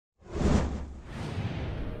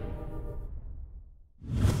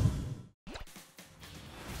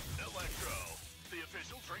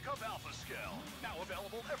Cup Alpha Scale, now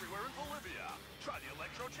available everywhere in Bolivia. Try the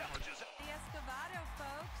Electro Challenges. The Escovado,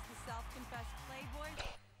 folks, the self-confessed playboy.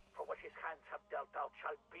 For what his hands have dealt out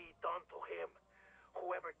shall be done to him.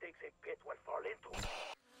 Whoever digs a pit will fall into it.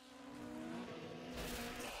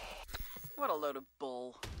 What a load of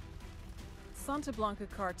bull. Santa Blanca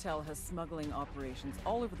cartel has smuggling operations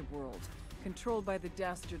all over the world, controlled by the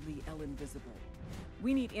dastardly El Invisible.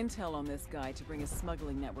 We need intel on this guy to bring his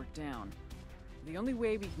smuggling network down. The only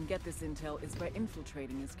way we can get this intel is by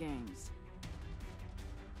infiltrating his gangs.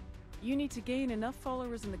 You need to gain enough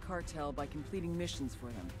followers in the cartel by completing missions for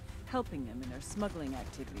them, helping them in their smuggling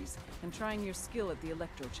activities, and trying your skill at the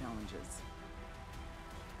Electro Challenges.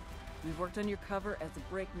 We've worked on your cover as a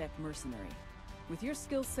breakneck mercenary. With your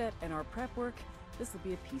skill set and our prep work, this will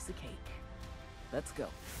be a piece of cake. Let's go.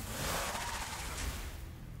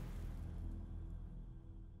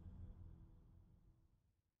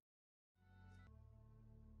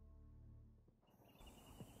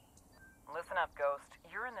 Listen up, Ghost.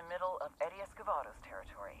 You're in the middle of Eddie Escovado's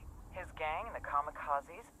territory. His gang and the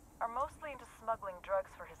kamikazes are mostly into smuggling drugs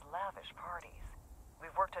for his lavish parties.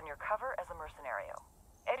 We've worked on your cover as a mercenario.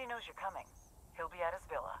 Eddie knows you're coming. He'll be at his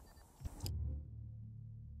villa.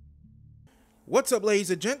 What's up, ladies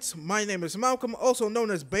and gents? My name is Malcolm, also known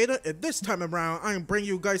as Beta, and this time around I am bringing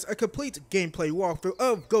you guys a complete gameplay walkthrough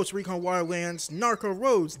of Ghost Recon Wildlands Narco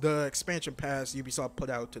Roads, the expansion pass Ubisoft put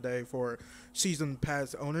out today for season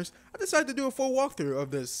pass owners. I decided to do a full walkthrough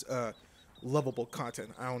of this lovable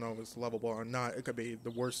content. I don't know if it's lovable or not. It could be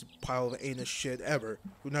the worst pile of anus shit ever.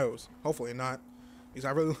 Who knows? Hopefully not. Because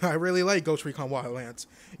I really like Ghost Recon Wildlands.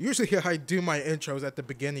 Usually I do my intros at the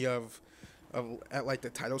beginning at like the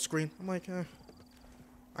title screen. I'm like,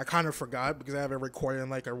 I kind of forgot because I haven't recorded in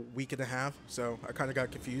like a week and a half, so I kind of got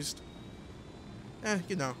confused.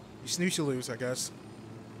 You know, you snooze, you lose, I guess.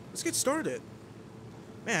 Let's get started.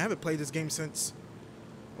 Man, I haven't played this game since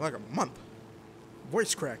like a month.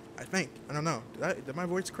 Voice crack, I think. I don't know. Did my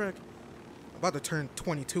voice crack? I'm about to turn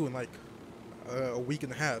 22 in like a week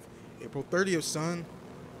and a half. April 30th, son.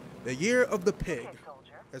 The year of the pig, Okay,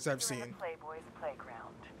 soldier. as I've You're seen. in the Playboy's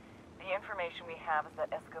playground. The information we have is that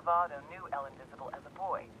Escovado knew El Invisible as a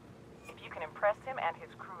boy. If you can impress him and his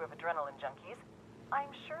crew of adrenaline junkies, I'm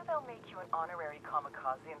sure they'll make you an honorary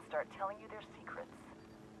kamikaze and start telling you their secrets.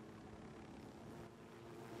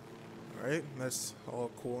 Alright, that's all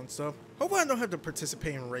cool and stuff. Hopefully I don't have to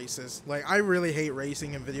participate in races. Like, I really hate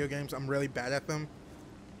racing in video games. I'm really bad at them.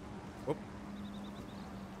 Whoop.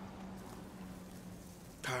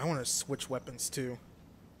 God, I want to switch weapons too.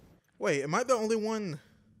 Wait, am I the only one?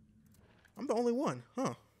 I'm the only one,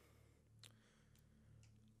 huh?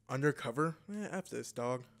 Undercover? F this,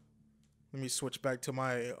 dog. Let me switch back to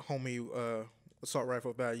my homie assault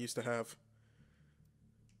rifle that I used to have.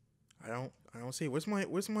 I don't see it. Where's my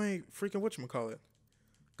freaking whatchamacallit?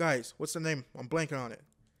 Guys, what's the name? I'm blanking on it.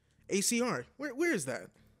 ACR. Where is that?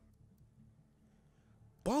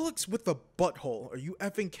 Bollocks with the butthole. Are you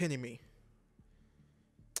effing kidding me?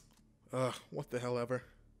 What the hell ever.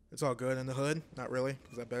 It's all good in the hood. Not really,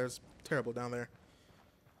 because I bet it's terrible down there.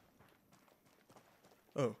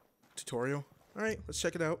 Oh, tutorial. All right, let's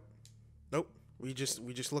check it out. Nope, we just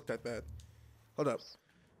looked at that. Hold up.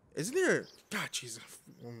 Isn't there? God, jeez,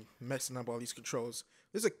 I'm messing up all these controls.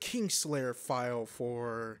 There's a Kingslayer file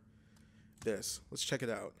for this. Let's check it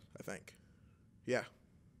out. I think. Yeah.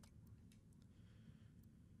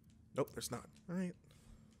 Nope, there's not. All right.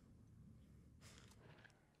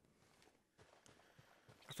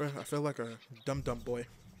 I feel like a dumb boy.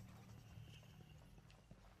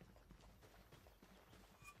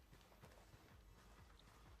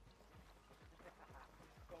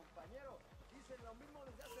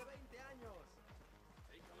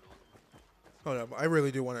 Hold up, I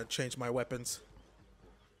really do want to change my weapons.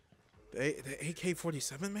 The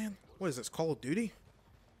AK-47, man? What is this, Call of Duty?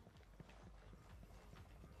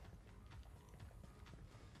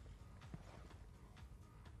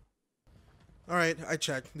 Alright, I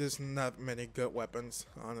checked. There's not many good weapons,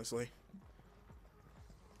 honestly.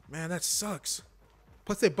 Man, that sucks.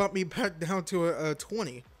 Plus, they bumped me back down to a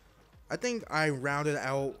 20. I think I rounded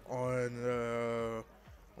out on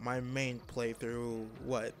my main playthrough,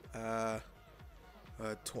 what,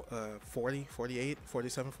 40, 48,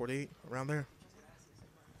 47, 48, around there.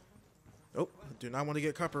 Oh, do not want to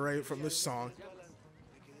get copyrighted from this song.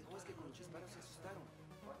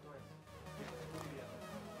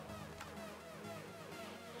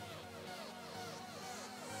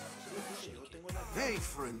 Hey,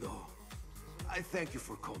 friendo. I thank you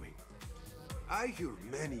for coming. I hear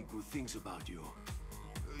many good things about you.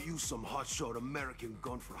 You some hotshot American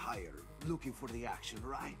gun for hire, looking for the action,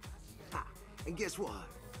 right? Ha! And guess what?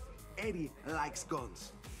 Eddie likes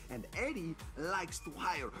guns. And Eddie likes to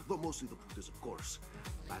hire, though mostly the putas, of course.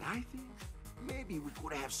 But I think maybe we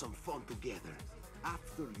could have some fun together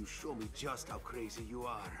after you show me just how crazy you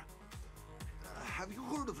are. Have you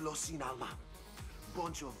heard of Los Sin Alma?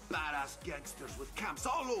 Bunch of badass gangsters with camps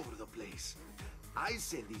all over the place. I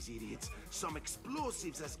send these idiots some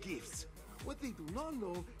explosives as gifts. What they do not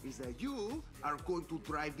know is that you are going to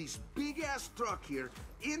drive this big-ass truck here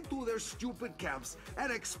into their stupid camps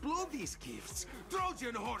and explode these gifts,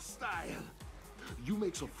 Trojan horse style. You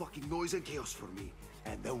make some fucking noise and chaos for me,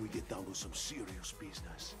 and then we get down to some serious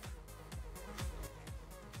business.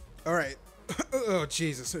 All right. Oh,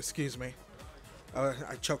 Jesus, excuse me.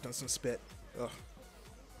 I choked on some spit. Ugh.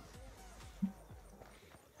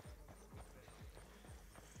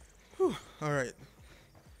 Whew. All right.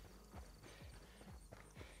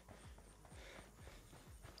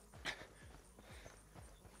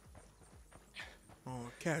 Oh,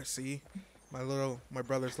 Cassie, my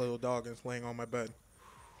brother's little dog is laying on my bed.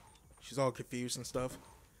 She's all confused and stuff.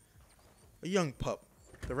 A young pup,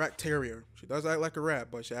 the rat terrier. She does act like a rat,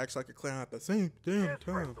 but she acts like a clown at the same damn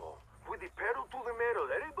time. With the pedal to the metal,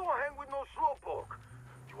 that ain't don't hang with no slowpoke.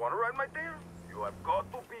 You wanna ride my tail? You have got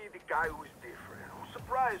to be the guy who is different, who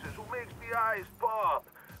surprises, who makes the eyes pop.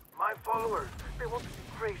 My followers, they want to see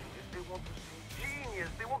craziness, they want to see genius,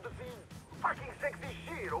 they want to see fucking sexy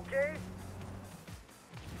shit, okay?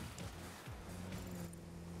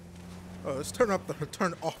 Oh, let's turn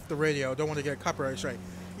off the radio. Don't want to get copyright strike.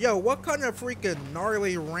 Yo, what kind of freaking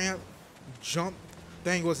gnarly ramp jump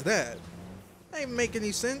thing was that? That ain't make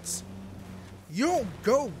any sense. You don't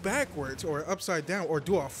go backwards or upside down or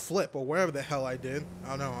do a flip or whatever the hell I did. I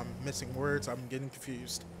don't know. I'm missing words. I'm getting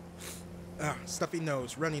confused. Stuffy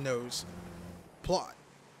nose, runny nose, plot,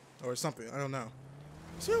 or something. I don't know.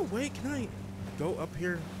 Is there a way? Can I go up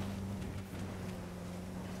here?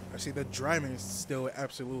 I see the driving is still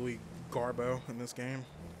absolutely garbo in this game.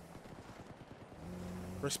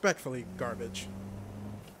 Respectfully, garbage.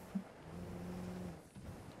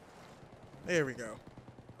 There we go.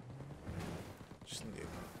 Just need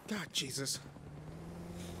to, God, Jesus.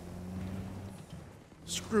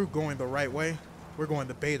 Screw going the right way. We're going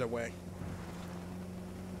the beta way.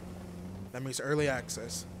 That means early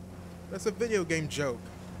access. That's a video game joke.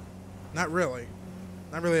 Not really.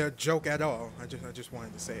 Not really a joke at all. I just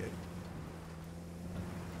wanted to say it.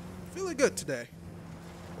 Feeling good today.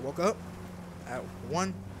 I woke up at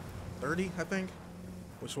 1:30, I think,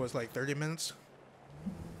 which was like 30 minutes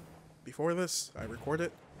before this. I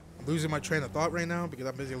recorded. I'm losing my train of thought right now because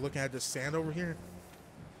I'm busy looking at this sand over here.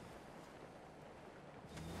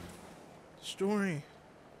 Story.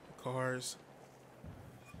 Cars.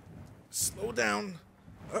 Slow down.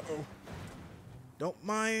 Uh-oh. Don't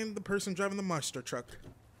mind the person driving the monster truck.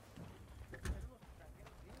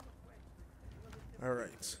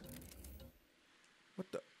 Alright.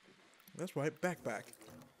 What the? That's right, backpack.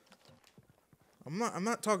 I'm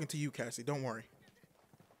not talking to you, Cassie, don't worry.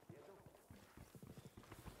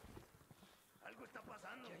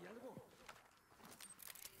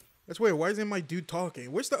 That's weird, why isn't my dude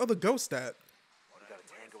talking? Where's the other ghost at? We got a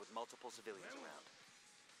tango with multiple civilians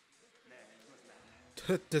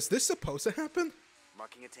around. Does this supposed to happen?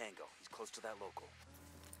 Marking a tango. He's close to that local.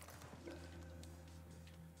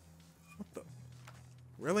 What the?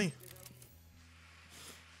 Really?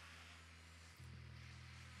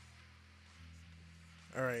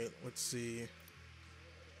 Alright, let's see.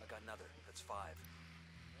 I got another. That's 5.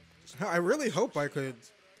 I really hope I could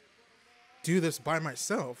do this by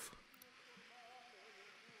myself.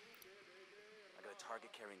 I got a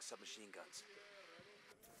target carrying submachine guns.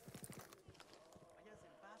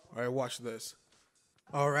 Alright, watch this.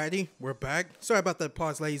 Alrighty, we're back. Sorry about that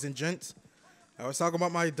pause, ladies and gents. I was talking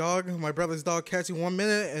about my dog, my brother's dog, Cassie, 1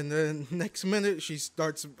 minute, and then next minute she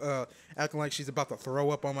starts acting like she's about to throw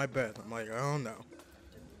up on my bed. I'm like, oh no.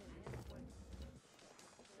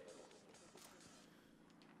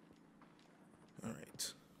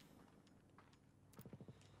 Alright.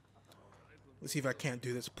 Let's see if I can't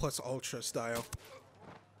do this plus ultra style.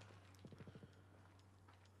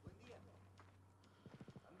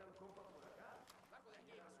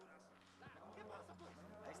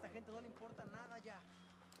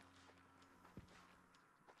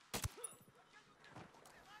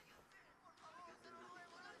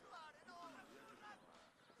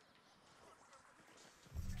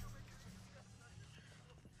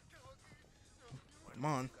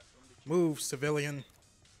 Come on. Move, civilian.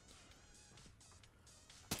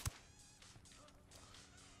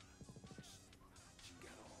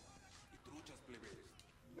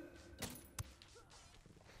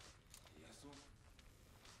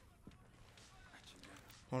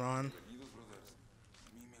 Hold on.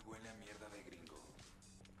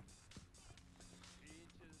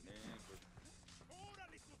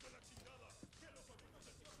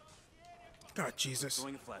 God, Jesus.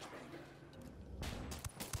 Throwing a flashbang.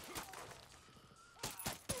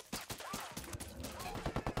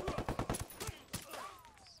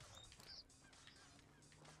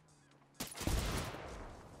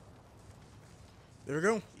 There we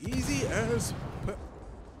go. Easy as...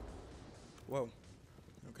 Whoa.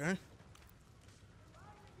 Okay.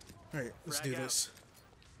 Alright, let's do this.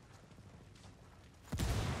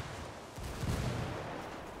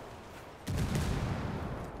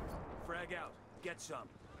 Frag out. Get some.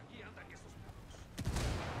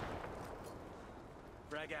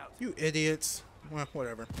 Frag out. You idiots. Well,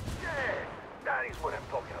 whatever. Yeah, that is what I'm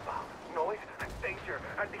talking about. Noise and danger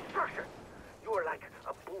and destruction. You are like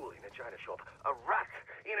a bull in a china shop, a rat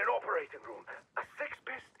in an operating room, a sex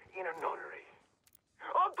pest in a nunnery.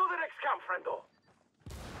 On to the next camp, friendo.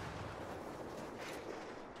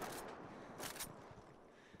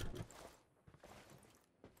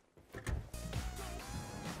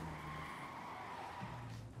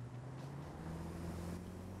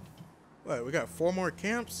 What, we got 4 more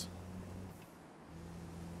camps?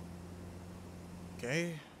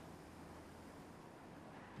 Okay.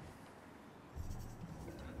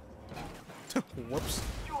 Whoops.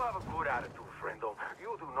 You have a good attitude, friendo.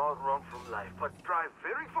 You do not run from life, but drive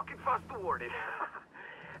very fucking fast toward it.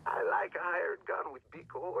 I like a hired gun with big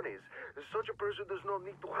cojones. Such a person does not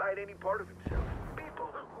need to hide any part of himself. People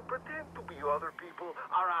who pretend to be other people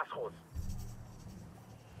are assholes.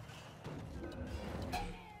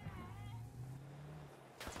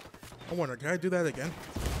 I wonder, can I do that again?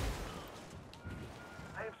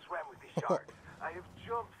 I have swam with the sharks. I have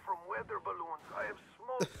jumped from weather balloons. I have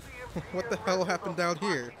smoked CMP. What the hell happened down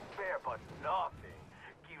here? Bear, but nothing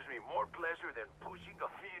gives me more pleasure than pushing a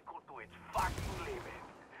vehicle to its fucking limit.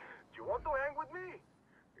 Do you want to hang with me?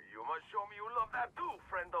 You must show me you love that too,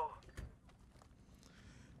 friendo.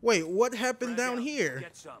 Wait, what happened down here?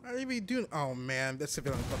 Get some. How did we do? Oh man, that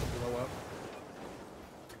civilian's about to blow up.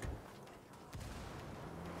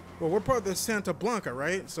 Well, we're part of the Santa Blanca,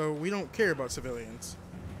 right? So we don't care about civilians.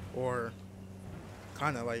 Or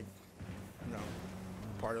kind of like, no,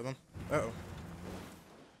 part of them. Uh-oh.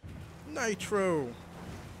 Nitro.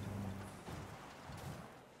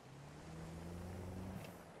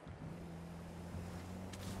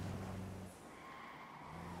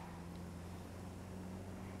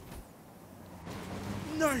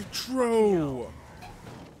 Nitro.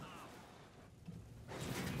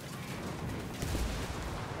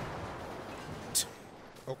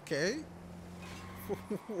 Okay.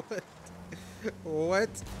 What? What?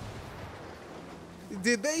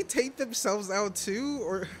 Did they take themselves out too,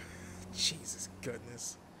 or? Jesus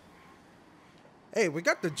goodness. Hey, we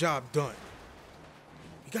got the job done.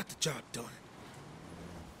 We got the job done.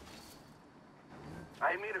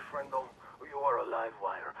 I meet a friendo. You are a live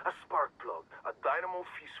wire, a spark plug, a dynamo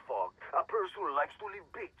fist fog, a person who likes to live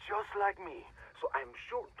big, just like me. So I'm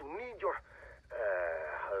sure to need your,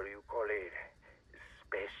 how do you call it?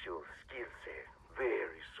 Special skill set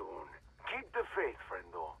very soon. Keep the faith,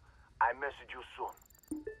 friendo. I message you soon.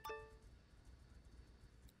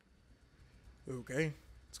 Okay.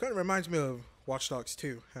 This kind of reminds me of Watch Dogs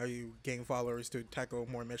 2, how you gain followers to tackle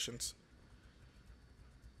more missions.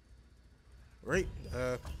 Right,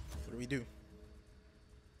 what do we do?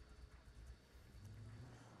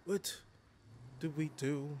 What do we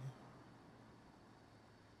do?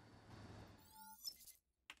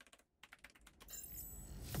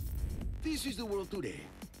 This is the world today.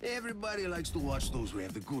 Everybody likes to watch those who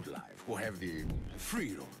have the good life, who have the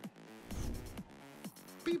freedom.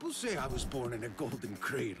 People say I was born in a golden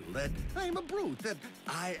cradle, that I am a brute, that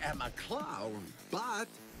I am a clown. But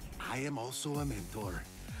I am also a mentor.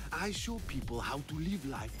 I show people how to live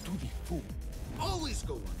life to the full. Always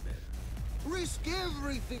go on better. Risk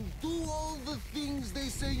everything. Do all the things they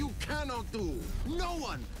say you cannot do. No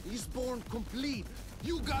one is born complete.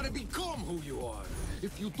 You gotta become who you are.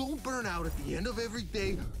 If you don't burn out at the end of every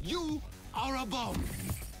day, you are a bum.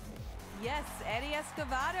 Yes, Eddie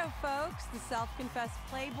Escovado, folks. The self-confessed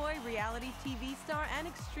playboy, reality TV star, and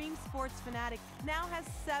extreme sports fanatic now has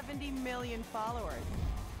 70 million followers.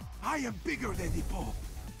 I am bigger than the Pope.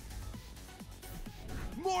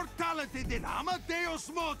 More talented than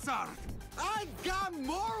Amadeus Mozart. I got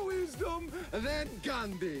more wisdom than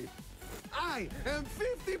Gandhi. I am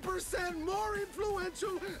 50% more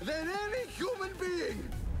influential than any human being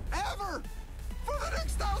ever for the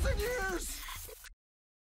next 1,000 years.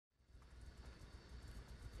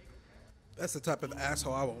 That's the type of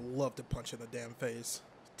asshole I would love to punch in the damn face.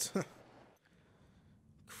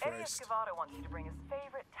 Eddie Christ. Escovado wants you to bring his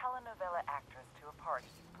favorite telenovela actress to a party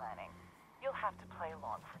he's planning. You'll have to play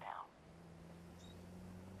along for now.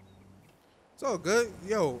 It's all good.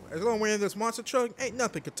 Yo, as long as we're in this monster truck, ain't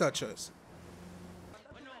nothing can touch us.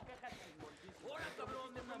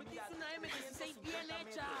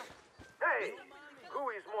 Hey, who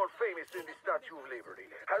is more famous than the Statue of Liberty?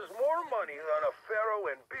 Has more money than a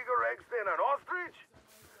pharaoh and bigger eggs than an ostrich?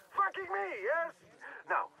 Fucking me, yes?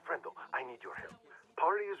 Now, friendo, I need your help.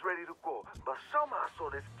 Party is ready to go, but some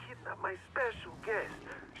asshole has kidnapped my special guest.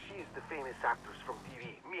 She is the famous actress from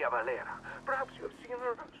TV, Mia Valera. Perhaps you have seen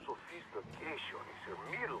her. Sophistication is her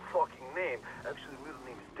middle fucking name. Actually, middle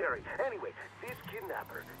name is Terry. Anyway, this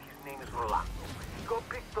kidnapper, his name is Rolando. He got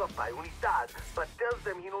picked up by Unidad, but tells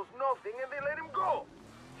them he knows nothing and they let him go.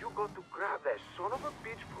 You got to grab that son of a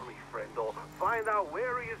bitch for me, friendo. Find out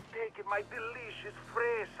where he is taking my delicious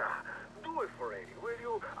fresa. Do it for Eddie, will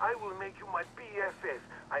you? I will make you my BFF.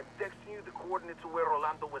 I'm texting you the coordinates of where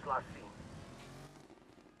Rolando was last seen.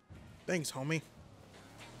 Thanks, homie.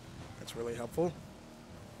 That's really helpful.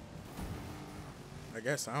 I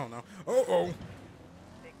guess, I don't know. Uh-oh.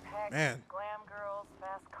 Big pecs, Man. glam girls,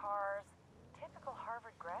 fast cars. Typical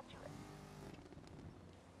Harvard graduate.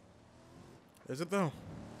 Is it though?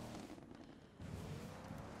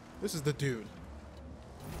 This is the dude.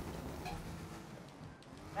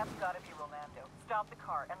 That's gotta be Rolando. Stop the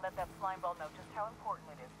car and let that slimeball know just how important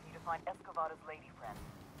it is for you to find Escovado's lady friend.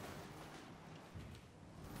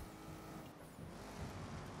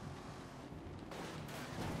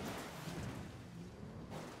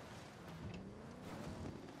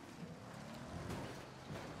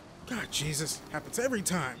 God, Jesus. Happens every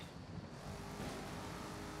time.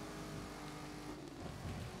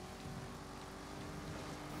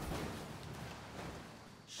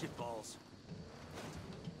 Shitballs.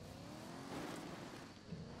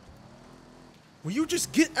 Will you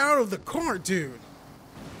just get out of the car, dude?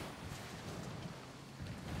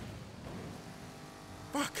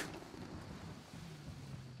 Fuck.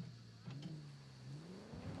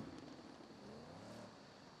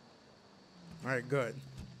 Alright, good.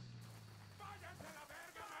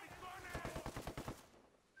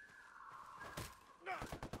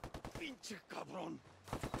 Pinche cabrón.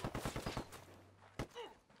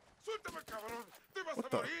 Suéltame, cabrón. Te vas What a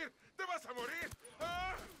the? morir. Te vas a morir.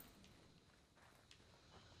 Ah.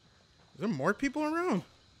 Is there more people around?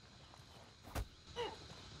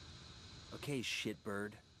 Okay,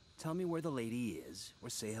 shitbird. Tell me where the lady is, or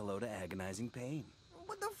say hello to agonizing pain.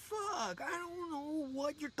 What the fuck? I don't know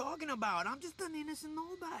what you're talking about. I'm just an innocent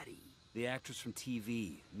nobody. The actress from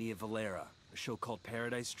TV, Mia Valera, a show called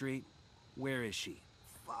Paradise Street. Where is she?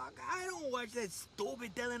 Fuck, I don't watch that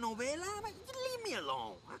stupid telenovela. Just leave me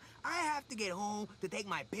alone. I have to get home to take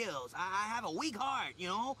my pills. I have a weak heart, you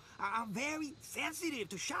know? I'm very sensitive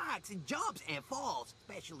to shocks and jumps and falls,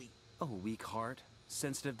 especially. Oh, weak heart?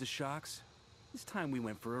 Sensitive to shocks? It's time we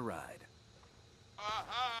went for a ride.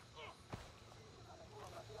 Ajá.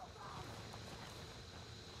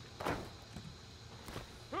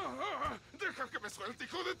 Deja que me suelte,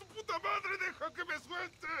 hijo de tu puta madre. Deja que me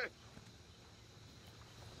suelte.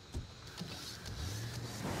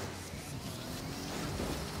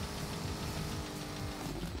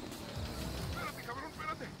 Espérate, cabrón,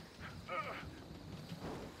 espérate.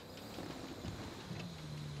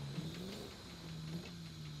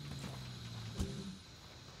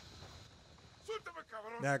 Suéltame,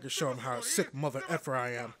 cabrón. Now I can show him how a sick mother effer I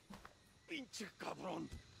am. Pinche cabrón.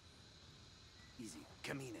 Easy,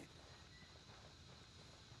 camine.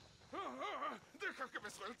 Deja que me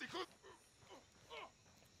suelte, hijo.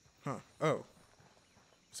 Huh. Oh.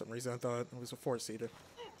 For some reason I thought it was a four-seater.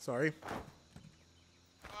 Sorry.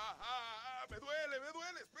 Ajá, me duele,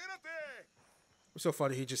 espérate. It's so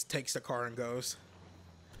funny he just takes the car and goes.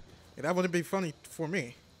 Yeah, that wouldn't be funny for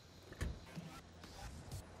me.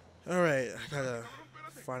 Alright, I gotta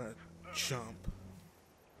find a jump.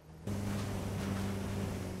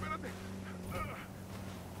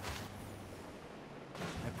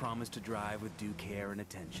 I promise to drive with due care and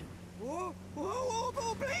attention. Whoa, whoa, whoa,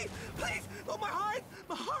 whoa, please, please. Oh, my heart.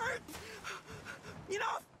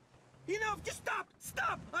 Enough, enough, just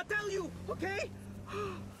stop, I'll tell you, okay?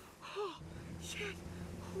 Oh, shit.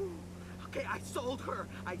 Whew. Okay, I sold her.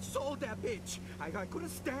 I sold that bitch. I couldn't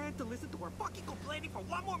stand to listen to her fucking complaining for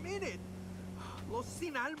one more minute. Los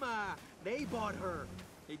Sin Alma, they bought her.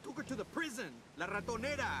 They took her to the prison, La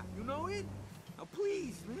Ratonera. You know it? Now,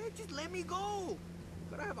 please, man, just let me go.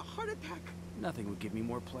 I'm gonna have a heart attack. Nothing would give me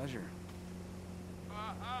more pleasure.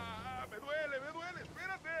 Ajá, me duele,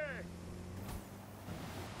 espérate.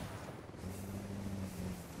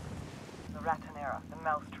 The Ratonera, the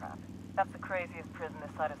mousetrap. That's the craziest prison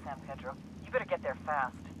this side of San Pedro. You better get there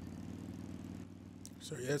fast.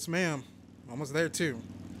 So yes, ma'am. Almost there too.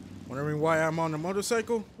 Wondering why I'm on a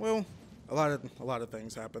motorcycle? Well, a lot of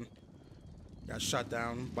things happen. Got shot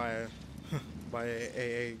down by a by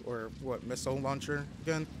a or what, missile launcher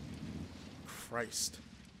gun. Christ.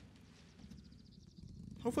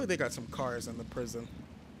 Hopefully they got some cars in the prison.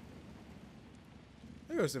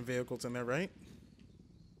 There are some vehicles in there, right?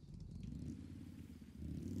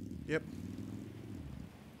 Yep.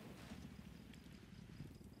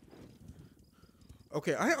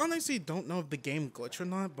 Okay, I honestly don't know if the game glitched or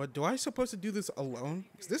not, but do I supposed to do this alone?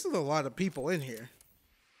 'Cause this is a lot of people in here.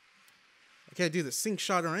 I can't do the sync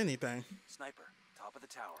shot or anything. Sniper, top of the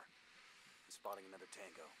tower. I'm spotting another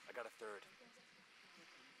tango. I got a third.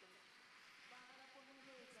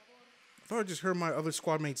 I thought I just heard my other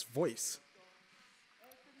squad mate's voice.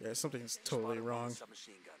 Yeah, something's totally Spotted wrong.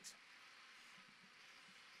 Submachine guns.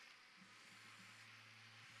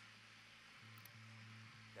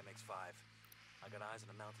 That makes 5. I got eyes on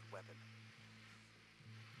a mounted weapon.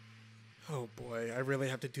 Oh boy, I really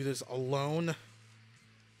have to do this alone.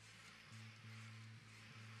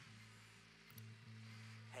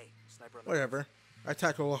 Hey, sniper on the Whatever. I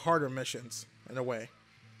tackle harder missions, in a way.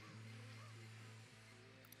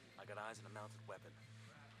 I got eyes on a mounted weapon.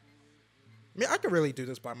 I mean, I could really do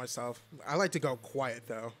this by myself. I like to go quiet,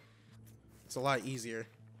 though. It's a lot easier.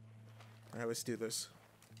 Alright, let's do this.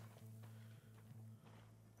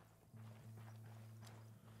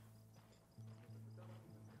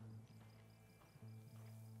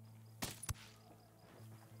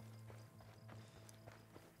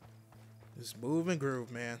 Just move and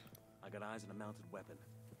groove, man. I got eyes on a mounted weapon.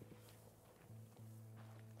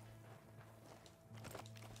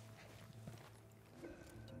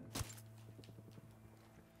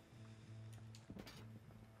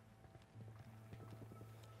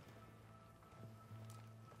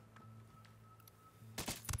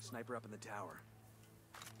 Sniper up in the tower.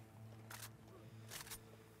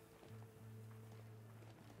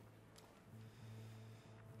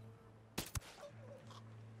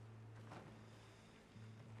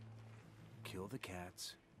 Kill the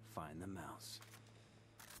cats, find the mouse.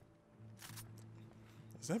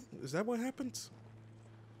 Is that what happens?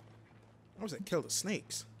 I was like, kill the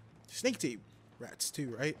snakes. Snake team. Rats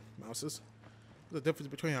too, right? Mouses. What's the difference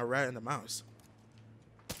between a rat and a mouse?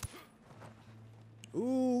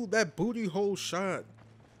 Ooh, that booty hole shot.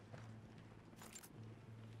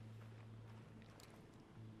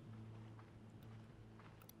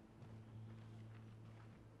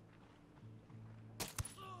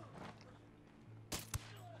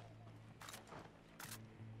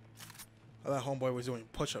 Oh, that homeboy was doing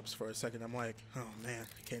push-ups for a second. I'm like, oh man,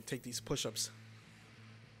 I can't take these push-ups.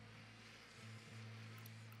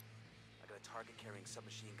 I got a target carrying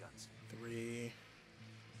submachine guns. 3.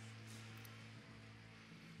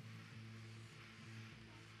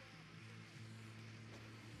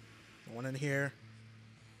 One in here.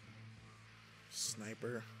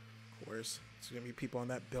 Sniper, of course. There's gonna be people in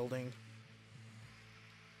that building.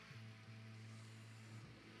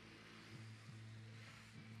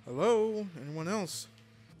 Hello? Anyone else?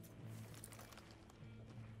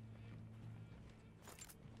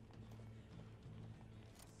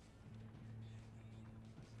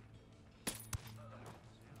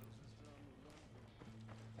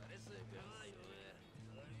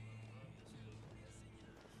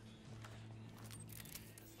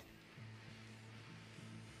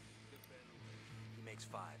 He makes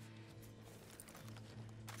 5.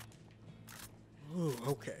 Ooh,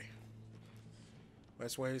 okay.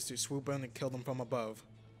 Best way is to swoop in and kill them from above.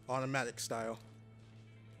 Automatic style.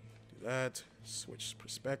 Do that. Switch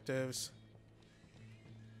perspectives.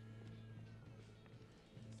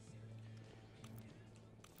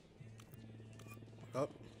 Up.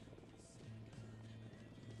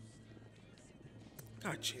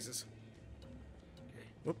 God, Jesus.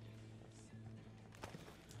 Whoop.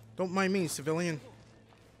 Don't mind me, civilian.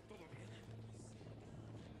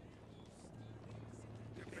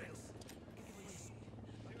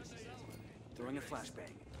 Throwing a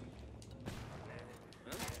flashbang.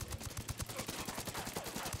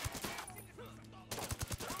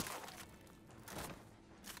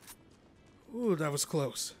 Ooh, that was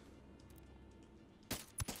close.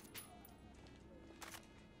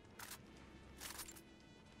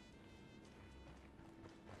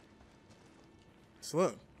 So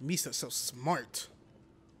look, Misa's so smart.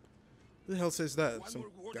 Who the hell says that? Some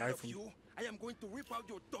guy from... I am going to rip out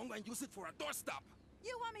your tongue and use it for a doorstop.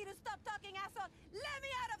 You want me to stop talking, asshole? Let me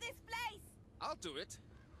out of this place! I'll do it.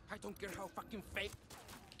 I don't care how fucking fake.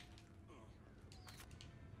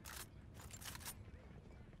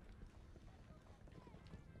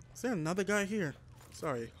 Is there another guy here?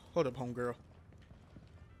 Sorry. Hold up, homegirl.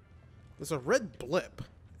 There's a red blip,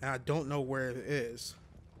 and I don't know where it is.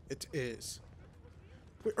 It is.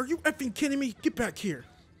 Wait, are you effing kidding me? Get back here.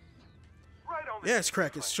 Right on the Yeah, his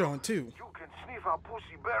crack is showing too. You can sniff a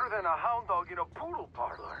pussy better than a hound dog in a poodle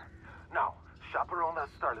parlor. Now, shop around that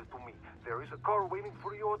starlet to me. There is a car waiting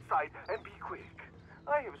for you outside, and be quick.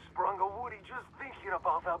 I have sprung a woody just thinking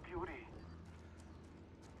about that beauty.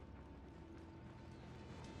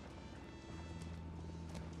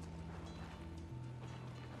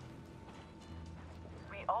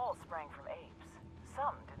 We all sprang from apes.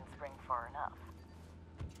 Some didn't spring far enough.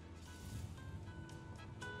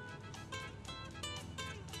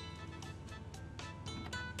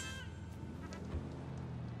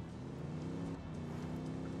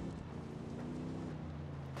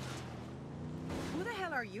 Who the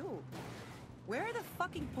hell are you? Where are the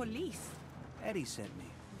fucking police? Eddie sent me.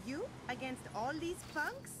 You against all these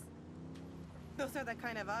punks? Those are the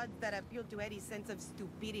kind of odds that appeal to Eddie's sense of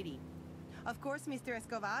stupidity. Of course, Mr.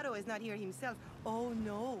 Escovado is not here himself. Oh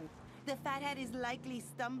no. The fathead is likely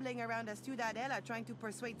stumbling around a Ciudadela trying to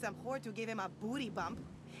persuade some whore to give him a booty bump.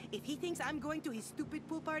 If he thinks I'm going to his stupid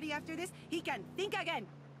pool party after this, he can think again.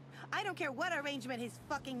 I don't care what arrangement his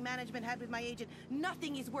fucking management had with my agent.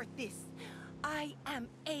 Nothing is worth this. I am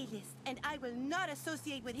A-list, and I will not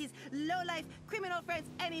associate with his low-life criminal friends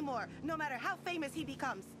anymore, no matter how famous he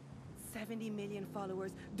becomes. 70 million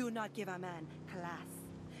followers do not give a man class.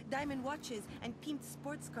 Diamond watches and pimped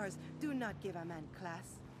sports cars do not give a man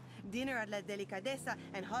class. Dinner at La Delicadeza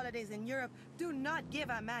and holidays in Europe do not give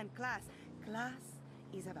a man class. Class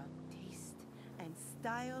is about taste and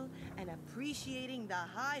style and appreciating the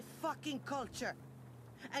high fucking culture.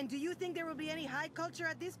 And do you think there will be any high culture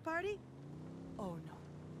at this party? Oh no.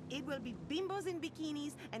 It will be bimbos in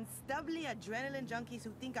bikinis and stubbly adrenaline junkies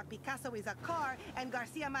who think a Picasso is a car and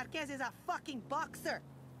Garcia Marquez is a fucking boxer.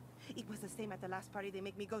 It was the same at the last party they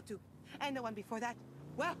make me go to. And the one before that.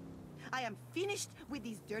 Well, I am finished with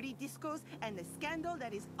these dirty discos and the scandal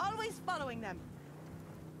that is always following them.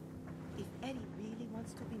 If Eddie really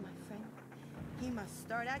wants to be my friend, he must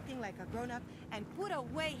start acting like a grown-up and put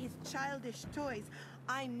away his childish toys.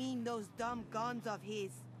 I mean those dumb guns of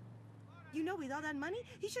his. You know, with all that money,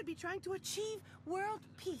 he should be trying to achieve world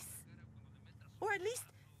peace. Or at least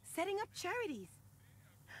setting up charities.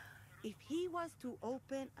 If he was to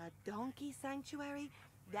open a donkey sanctuary,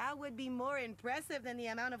 that would be more impressive than the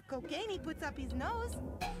amount of cocaine he puts up his nose.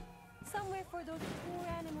 Somewhere for those poor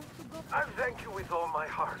animals to go. I thank you with all my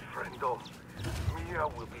heart, friendo. Mia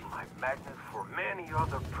will be my magnet for many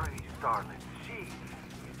other pretty starlets. She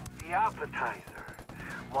is the appetizer.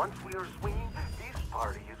 Once we are swinging, this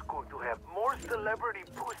party is going to have more celebrity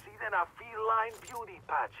pussy than a feline beauty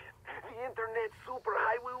pageant. The internet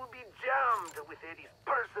superhighway will be jammed with Eddie's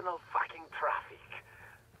personal fucking traffic.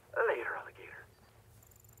 Later, alligator.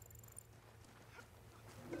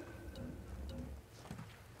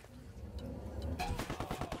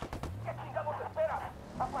 ¿Qué chingados esperas?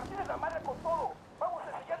 A partir de la madre con todo. Vamos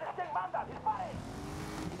a enseñarles quién manda. ¡Disparen!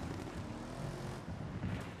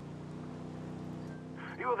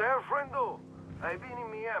 You there, friendo? I've been in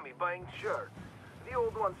Miami buying shirts. The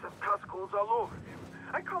old ones have Costco's all over them.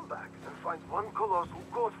 I come back and find one colossal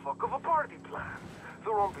godfuck of a party plan.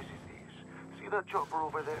 The rumpus is this. See that chopper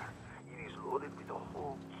over there? It is loaded with a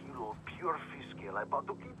whole kilo of pure fish scale I bought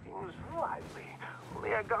to keep things lively.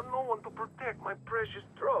 Only I got no one to protect my precious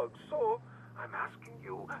drugs, so I'm asking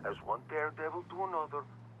you, as one daredevil to another,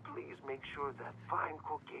 please make sure that fine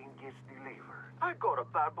cocaine gets delivered. I got a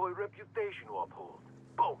bad boy reputation to uphold.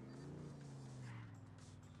 Boom.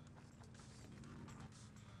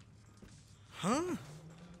 Huh?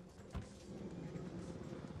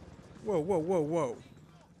 Whoa, whoa, whoa, whoa.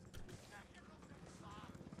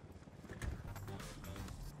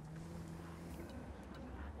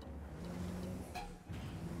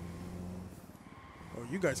 Oh,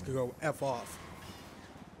 you guys could go F off.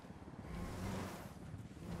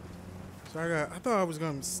 So I thought I was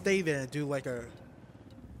gonna stay there and do like a,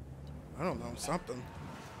 I don't know, something.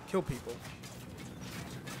 Kill people.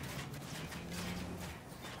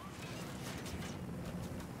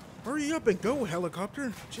 Hurry up and go,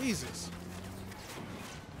 helicopter. Jesus.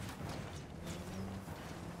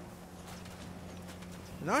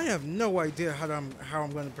 And I have no idea how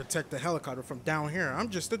I'm going to protect the helicopter from down here. I'm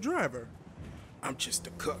just a driver. I'm just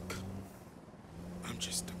a cook. I'm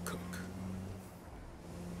just a cook.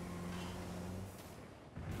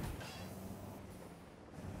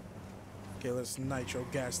 Okay, let's nitro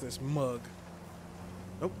gas this mug.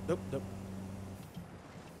 Nope, nope, nope.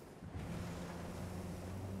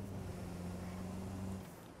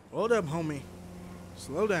 Hold up, homie.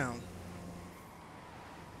 Slow down.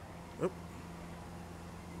 Oop.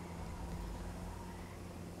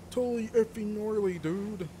 Totally effing gnarly,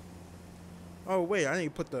 dude. Oh wait, I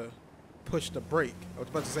need to push the brake. I was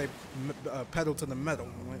about to say pedal to the metal.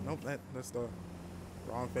 I'm like, nope, that's the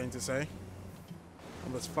wrong thing to say.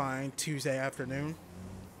 It was fine. Tuesday afternoon.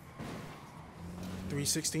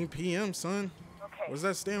 3:16 p.m. son. Okay. What does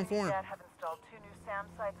that stand for? Dad have installed 2 new SAM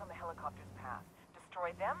sites on the helicopter's path.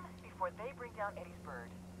 Destroy them before they bring down Eddie's bird.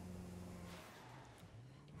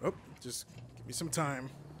 Oh, just give me some time.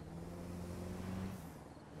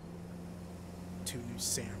 2 new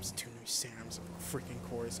SAMs, 2 new SAMs. Of freaking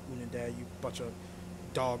course, Unidad, you bunch of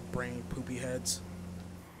dog brain poopy heads.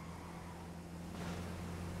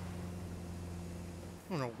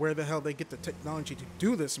 I don't know where the hell they get the technology to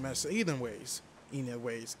do this mess anyways.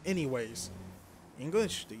 English,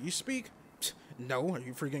 do you speak? No, are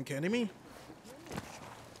you freaking kidding me?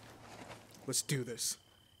 Let's do this.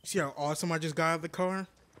 See how awesome I just got out of the car?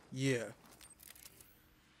 Yeah.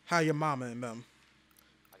 How your mama and them?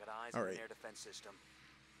 I got eyes on the air defense system.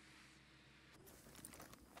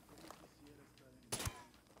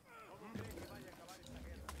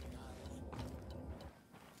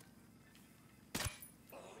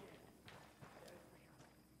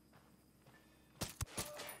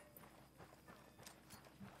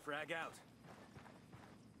 Frag out.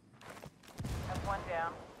 That's 1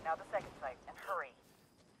 down. Now the second site, and hurry.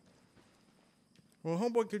 Well,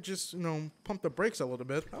 homeboy could just, pump the brakes a little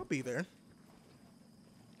bit. I'll be there.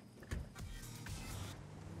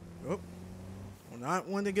 Oh. Well, not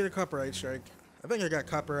one to get a copyright strike. I think I got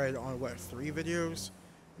copyright on, 3 videos?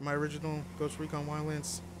 In my original Ghost Recon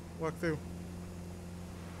Wildlands walkthrough.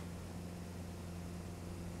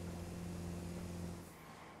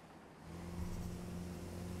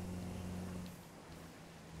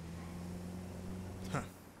 Huh.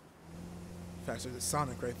 Faster than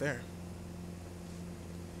Sonic right there.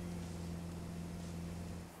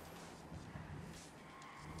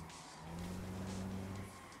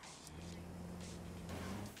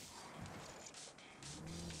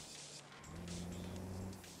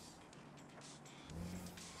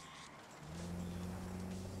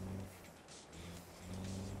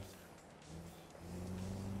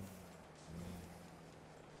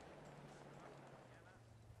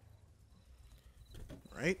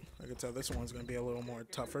 Right? I can tell this one's gonna be a little more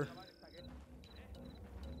tougher.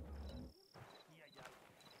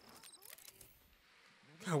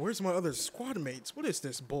 God, where's my other squad mates? What is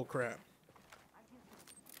this bullcrap?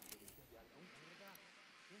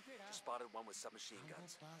 Just spotted one with submachine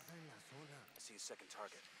guns. I see a second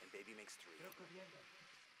target, and baby makes 3.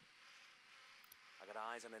 I got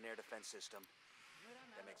eyes on an air defense system.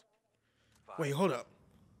 That makes 5. Wait, hold up.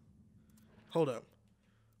 Hold up.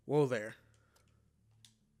 Whoa there.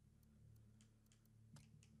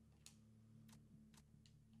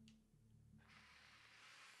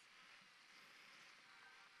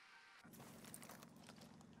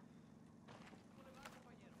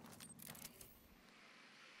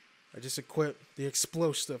 I just equipped the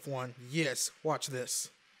explosive one. Yes, watch this.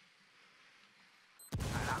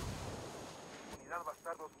 Unidad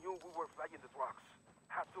Bastardos knew we were flying the drugs.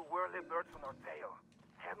 Had 2 whirly birds on our tail.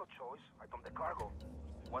 Had no choice. I dumped the cargo.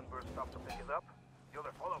 1 bird stopped to pick it up. The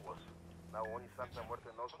other followed us. Now only Santa Muerte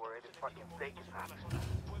knows where Eddie's fucking steak is at.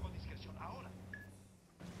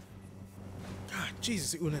 God,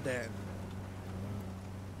 Jesus, Unidad.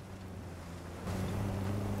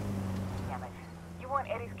 Damn it. You want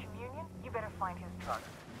Eddie's communion? You better find his truck.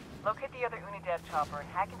 Locate the other Unidad chopper and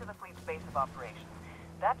hack into the fleet's base of operations.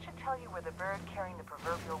 That should tell you where the bird carrying the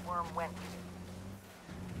proverbial worm went to.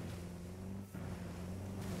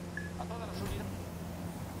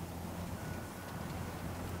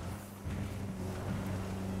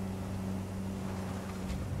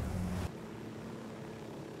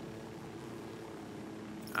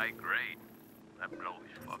 Hi, great. That blow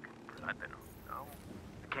is fucking platinum. No?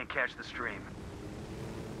 I can't catch the stream.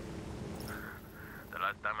 The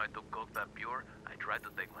last time I took coke that pure, I tried to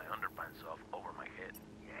take my underpants off over my head.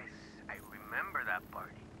 Yes, I remember that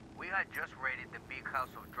party. We had just raided the big house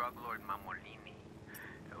of drug lord Mamolini.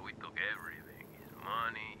 We took everything. His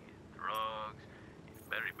money, his drugs, his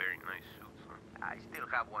very, very nice suits. Huh? I still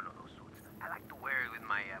have one of those suits. I like to wear it with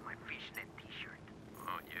my my fishnet t-shirt.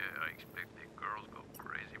 Oh yeah, I expect the girls go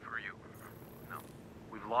crazy for you. No.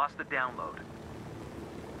 We've lost the download.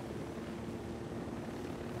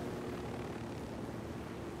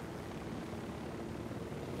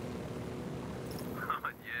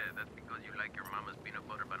 Yeah, that's because you like your mama's peanut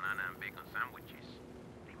butter, banana, and bacon sandwiches.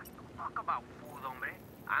 Don't talk about food, hombre.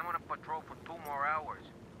 I'm on a patrol for 2 more hours.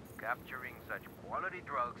 Capturing such quality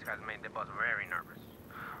drugs has made the boss very nervous.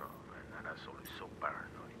 asshole is so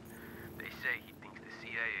paranoid. They say he thinks the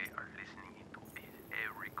CIA are listening into his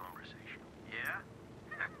every conversation. Yeah?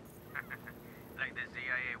 Like the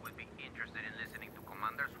CIA would be interested in listening to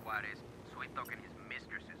Commander Suarez sweet-talking his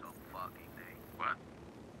mistresses all fucking day. What?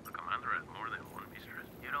 The commander has more than one mistress?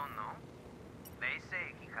 You don't know? They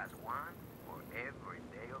say he has one for every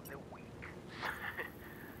day of the week.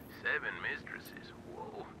 7 mistresses?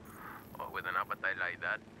 Whoa. Oh, with an appetite like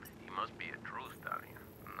that, he must be a true stallion.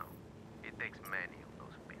 No. It takes many of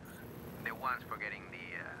those pills. The ones for getting the,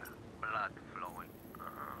 blood flowing.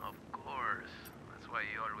 Of course. That's why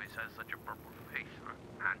he always has such a purple face, huh?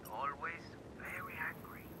 And always very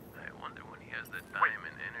angry. I wonder when he has the time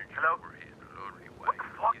and energy Hello? for his glory. What the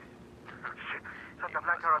fuck? Shit, Santa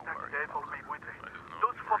Blanca are attacking the FOB Buitre.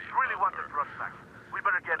 Those folks really want the drugs back. We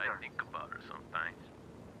better get there. I think about her sometimes.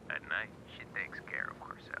 At night. She takes care of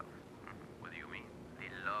herself. What do you mean?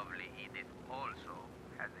 The lovely Edith also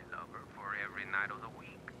has a lover for every night of the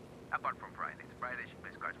week. Apart from Fridays. Fridays she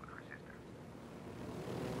plays cards with her sister.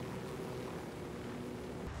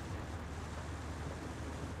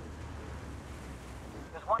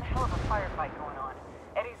 There's one hell of a firefight going on.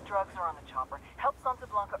 Eddie's drugs are on the chopper. Help Santa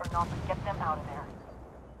Blanca or not, but get them out of there.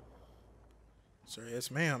 Sir,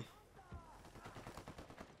 yes, ma'am.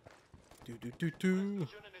 Do.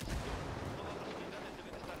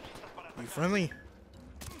 You friendly?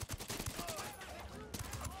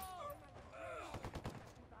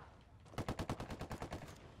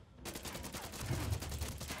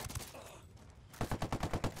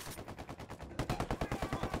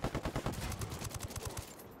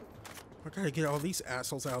 I gotta get all these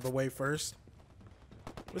assholes out of the way first.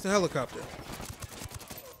 Where's the helicopter?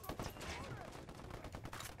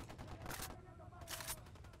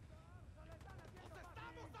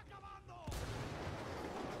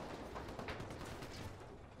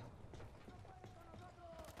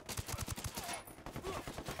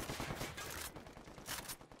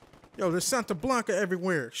 Yo, there's Santa Blanca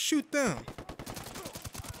everywhere. Shoot them.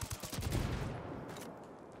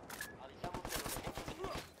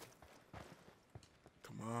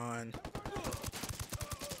 Come on.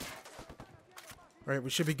 All right, we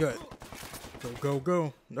should be good.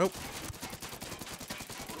 Go. Nope.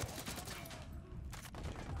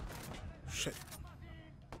 Shit.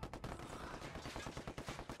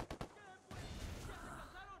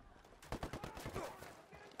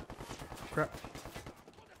 Crap.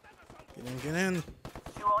 Get in.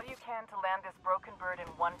 Do all you can to land this broken bird in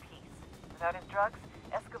one piece. Without his drugs,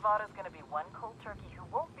 Escovado's gonna be one cold turkey who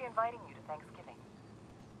won't be inviting you to Thanksgiving.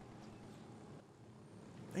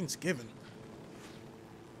 Thanksgiving.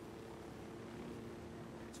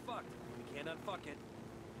 It's fucked. We can't unfuck it.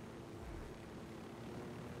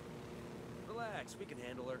 Relax, we can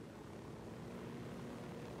handle her.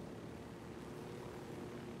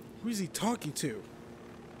 Who's he talking to?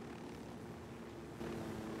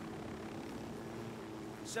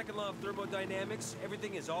 Second law of thermodynamics,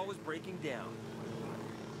 everything is always breaking down.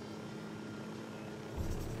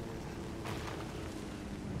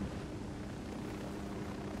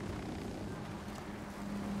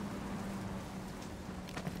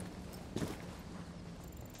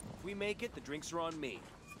 If we make it, the drinks are on me.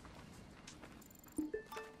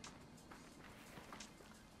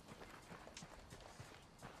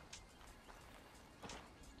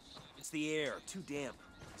 It's the air, too damp.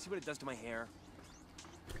 See what it does to my hair?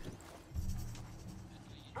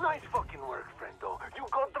 Nice fucking work, friendo. You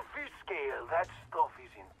got the fish scale. That stuff is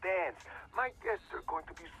intense. My guests are going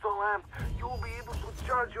to be so amped, you'll be able to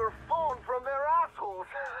charge your phone from their assholes.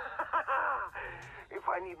 If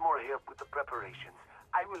I need more help with the preparations,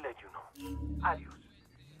 I will let you know. Adios.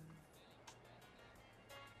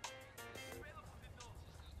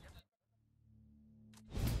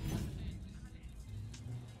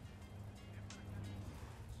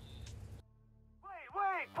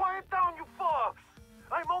 Wait! Quiet down, you fucks!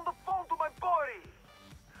 I'm on the phone to my buddy!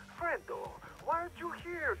 Friendo, why aren't you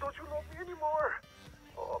here? Don't you love me anymore?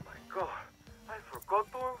 Oh my god, I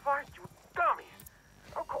forgot to invite you, dummy!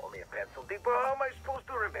 Now call me a pencil dick, but how am I supposed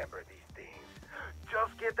to remember these things?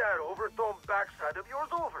 Just get that overtone backside of yours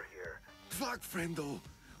over here. Fuck, friendo.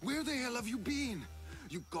 Where the hell have you been?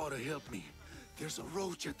 You gotta help me. There's a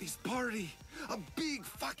roach at this party. A big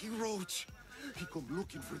fucking roach. He come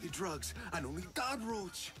looking for the drugs, and only that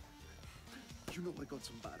roach. You know I got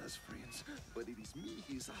some badass friends, but it is me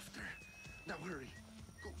he's after. Now hurry.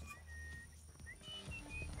 Go.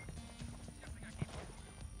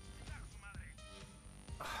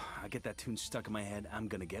 I get that tune stuck in my head, I'm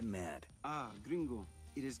gonna get mad. Ah, gringo.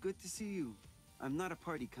 It is good to see you. I'm not a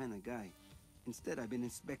party kind of guy. Instead, I've been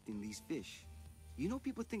inspecting these fish. You know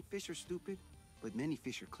people think fish are stupid, but many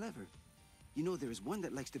fish are clever. You know, there is one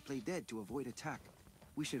that likes to play dead to avoid attack.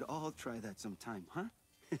 We should all try that sometime, huh?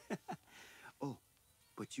 Oh,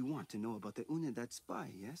 but you want to know about the Unidad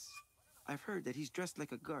spy, yes? I've heard that he's dressed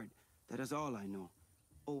like a guard. That is all I know.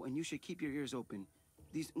 Oh, and you should keep your ears open.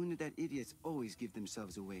 These Unidad idiots always give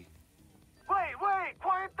themselves away. Wait!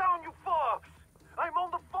 Quiet down, you fucks! I'm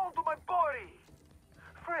on the phone to my buddy!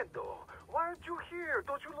 Fredo, why aren't you here?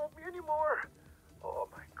 Don't you love me anymore? Oh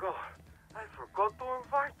my god, I forgot to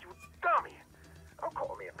invite you, dummy! Oh,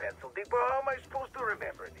 call me a pencil dick, but how am I supposed to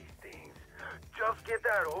remember these things? Just get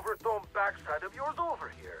that overtone backside of yours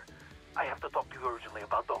over here. I have to talk to you urgently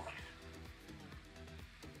about donkeys.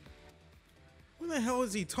 Who the hell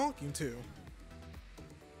is he talking to?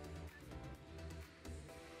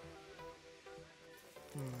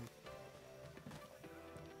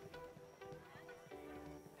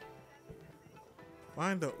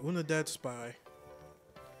 Find the Unidad spy.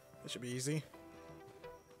 That should be easy.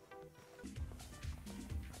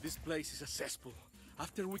 This place is a cesspool.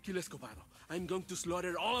 After we kill Escovado, I'm going to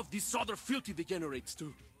slaughter all of these other filthy degenerates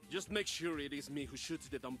too. Just make sure it is me who shoots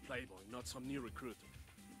the dumb playboy, not some new recruit.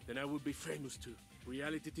 Then I will be famous too.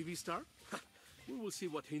 Reality TV star? We will see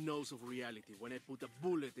what he knows of reality when I put a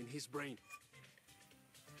bullet in his brain.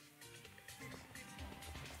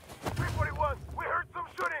 341, we heard some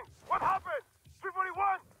shooting! What happened?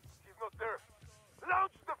 341! He's not there.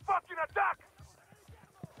 Launch the fucking attack!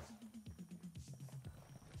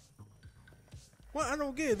 What? I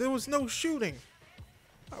don't get it. There was no shooting.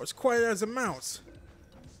 I was quiet as a mouse.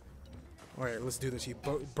 Alright, let's do this, you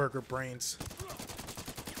burger brains.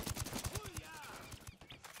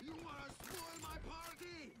 You wanna spoil my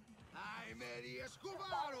party? I'm Eddie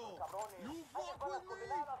Escovado. You fuck with me,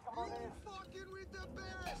 you fucking with the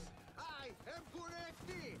best. I am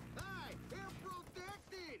corrected. I am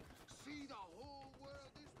protected. See, the whole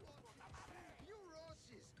world is one. You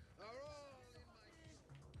roaches are all in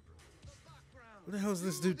my background. What the hell is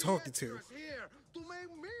this dude talking to? Here to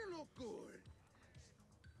make me look good.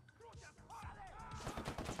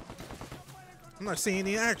 I'm not seeing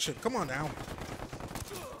any action. Come on now.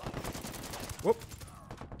 Whoop.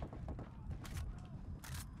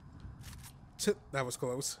 That was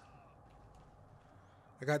close.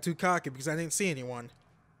 I got too cocky because I didn't see anyone.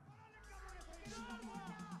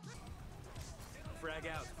 Frag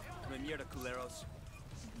out. Me mierda, culeros.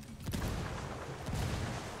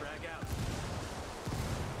 Frag out.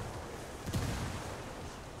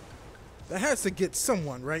 That has to get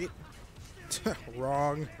someone, right?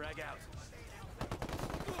 Wrong. Frag out.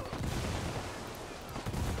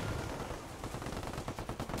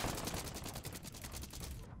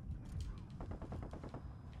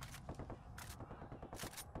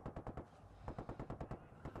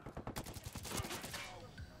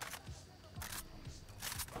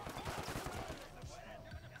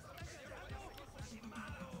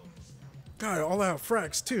 God, all out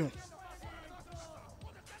frags too.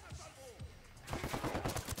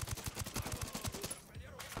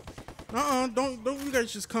 Don't you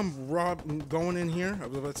guys just come going in here? I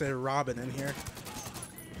was about to say robbing in here.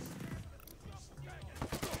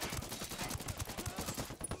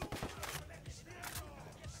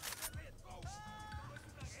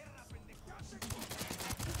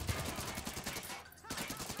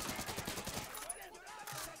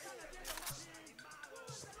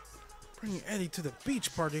 Bringing Eddie to the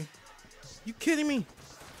beach party? You kidding me?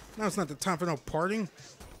 Now it's not the time for no partying.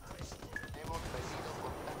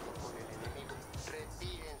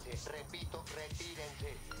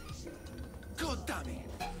 God damn it!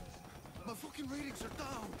 My fucking ratings are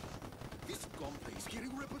down. This gunplay is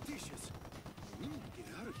getting repetitious. We need to get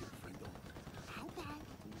out of here, friendo. How about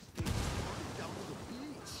we take this party down to the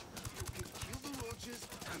beach? You can kill the roaches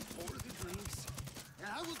and pour the drinks. And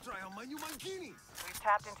I will try on my new mankini. We've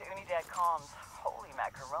tapped into Unidad comms. Holy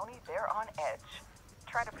macaroni, they're on edge.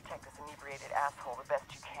 Try to protect this inebriated asshole the best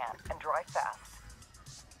you can, and drive fast.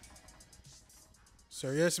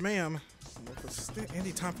 Sir, yes, ma'am. What's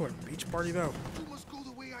any time for a beach party, though? You must go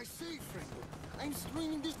the way I say, friendo. I'm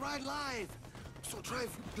streaming this ride live. So try a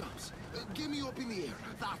few jumps. Get me up in the air.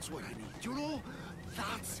 That's what I need. You know?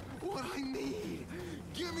 That's what I need.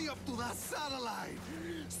 Get me up to that satellite.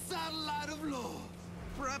 Satellite of love.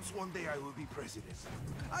 Perhaps one day I will be president.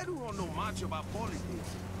 I do not know much about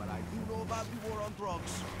politics, but I do know about the war on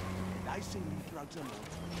drugs. And I say leave drugs alone.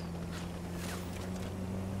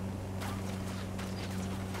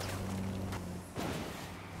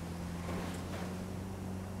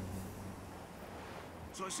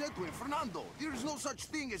 So I said to him, Fernando, there is no such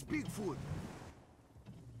thing as Bigfoot.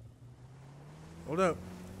 Hold up.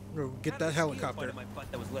 Go get that helicopter. In my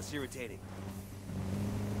butt that was less irritating.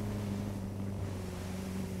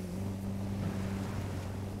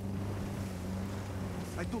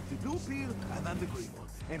 I took the blue pill and then the green one.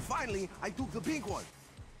 And finally, I took the pink one.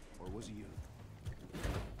 Or was it you?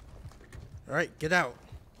 Alright, get out.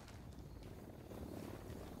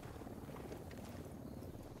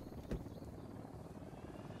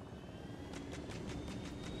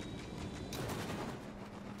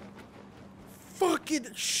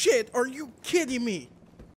 Fucking shit, are you kidding me?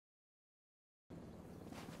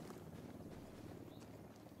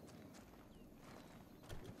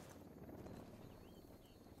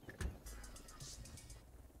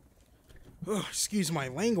 Oh, excuse my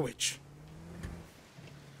language.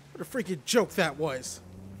 What a freaking joke that was.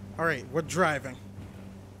 Alright, we're driving.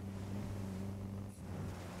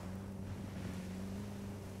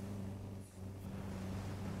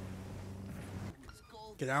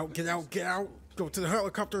 Get out, get out, get out. Go to the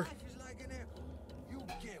helicopter. You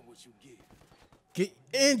get what you get. Get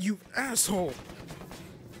in, you asshole.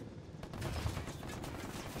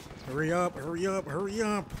 Hurry up, hurry up, hurry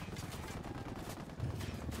up.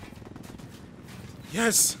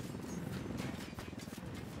 Yes.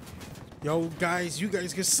 Yo, guys, you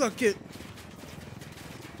guys can suck it.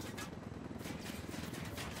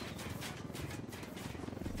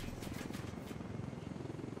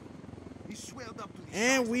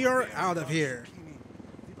 And we are out of here.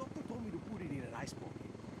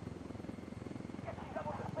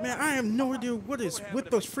 Man, I have no idea what is with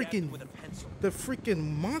those the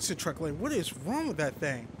freaking monster truck. Like, what is wrong with that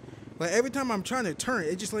thing? Like, every time I'm trying to turn,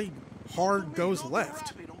 it just like hard goes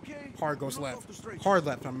left. Hard goes left. Hard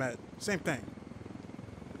left, I'm at. Same thing.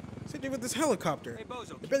 Same thing with this helicopter.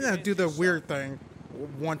 It better not do the weird thing.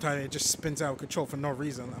 One time it just spins out of control for no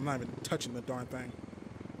reason. I'm not even touching the darn thing.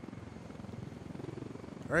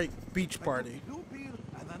 Alright, beach party.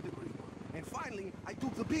 And finally, I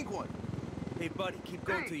took the pink one. Hey, buddy, keep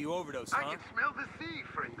going till you overdose, huh? I can smell the sea,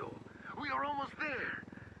 friendo. We are almost there.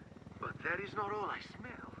 But that is not all I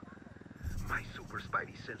smell. My super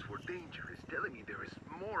spidey sense for danger is telling me there is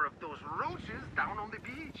more of those roaches down on the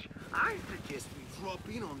beach. I suggest we drop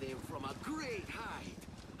in on them from a great height.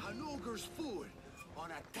 An ogre's foot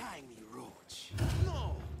on a tiny roach.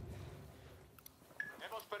 No!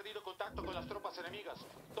 Hemos perdido contacto con las tropas enemigas.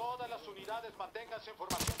 Todas las unidades manténganse en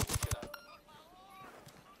formación de búsqueda.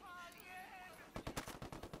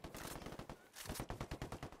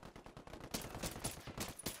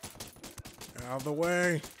 Out of the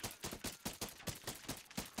way.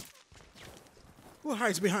 Who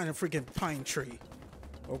hides behind a freaking pine tree?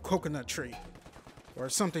 Or coconut tree? Or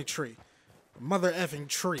something tree? Mother effing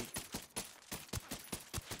tree.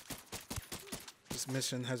 This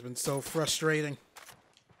mission has been so frustrating.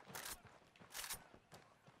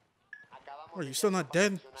 Oh, you still not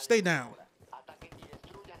dead? Stay down.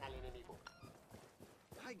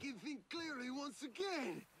 I can think clearly once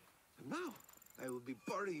again. And now, I will be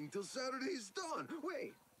partying till Saturday is done.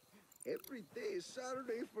 Wait, every day is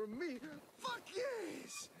Saturday for me. Fuck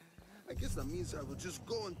yes! I guess that means I will just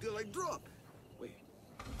go until I drop. Wait,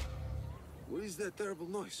 what is that terrible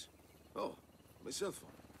noise? Oh, my cell phone.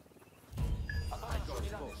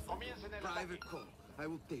 Private call. I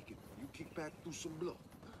will take it. You kick back, do some blow.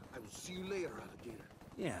 I will see you later, alligator.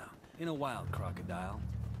 Yeah, in a while, crocodile.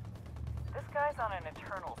 This guy's on an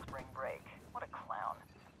eternal spring break. What a clown.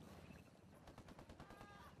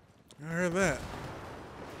 I heard that.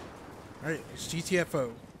 Alright, it's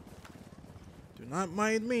GTFO. Do not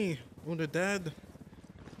mind me, wounded dad.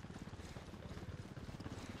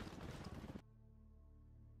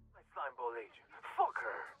 My slimeball agent. Fuck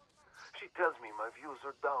her. She tells me my views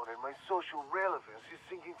are down and my social relevance is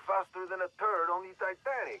sinking faster than a turd on the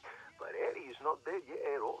Titanic. But Eddie is not dead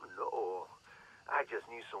yet. Oh no. I just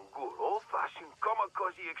need some good old-fashioned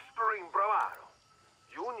kamikaze extreme bravado.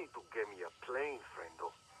 You need to get me a plane, friendo.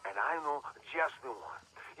 And I know just the one.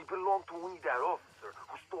 It belonged to me, that officer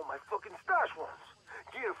who stole my fucking stash once.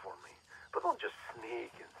 Get it for me. But don't just sneak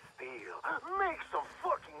and steal. Make some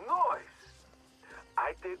fucking noise.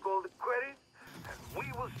 I take all the credit, and we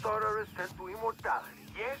will start our ascent to immortality,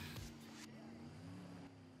 yes?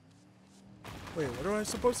 Wait, what am I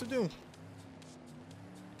supposed to do?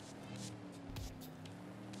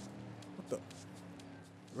 What the?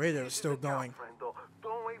 Radio is still going. Friendo.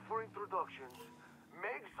 Don't wait for introductions.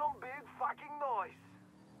 Make some big fucking noise.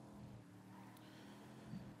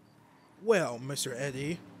 Well, Mr.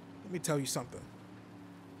 Eddie, let me tell you something.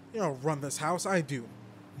 You don't run this house, I do,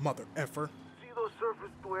 mother effer. See those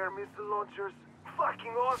surface-to-air missile launchers?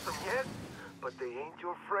 Fucking awesome, yes? But they ain't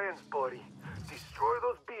your friends, buddy. Destroy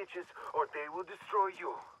those bitches, or they will destroy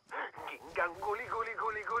you. Gingang guli guli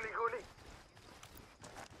guli guli guli.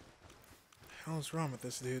 What the hell's wrong with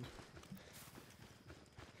this dude?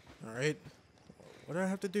 Alright. What do I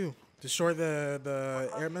have to do? Destroy the We're close air to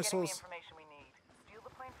getting the missiles. information we need. Steal the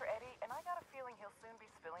plane for Eddie, and I got a feeling he'll soon be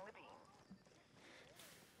spilling the beans.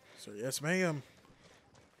 So yes, ma'am.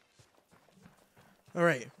 All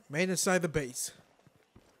right, made inside the base.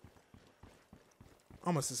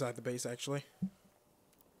 Almost inside the base, actually.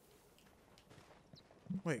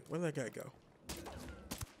 Wait, where'd that guy go?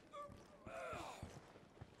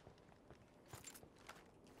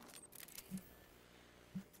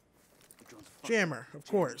 Jammer, of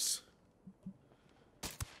course.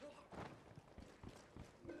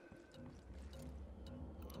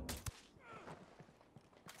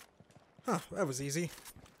 Huh, that was easy.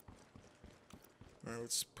 Alright,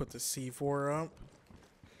 let's put the C4 up.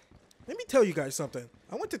 Let me tell you guys something.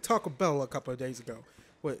 I went to Taco Bell a couple of days ago.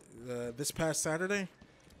 What, this past Saturday?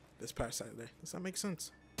 This past Saturday. Does that make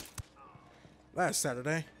sense? Last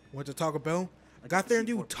Saturday, went to Taco Bell. I got their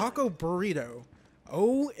new taco burrito.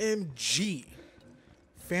 OMG.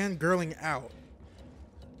 Fangirling out.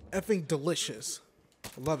 Effing delicious.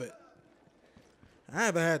 Love it. I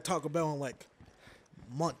haven't had Taco Bell in like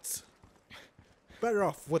months. Better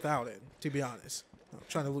off without it, to be honest. I'm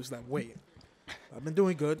trying to lose that weight. I've been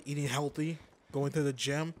doing good, eating healthy, going to the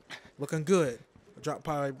gym, looking good. I dropped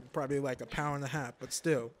probably like 1.5 pounds, but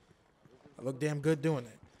still, I look damn good doing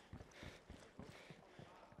it.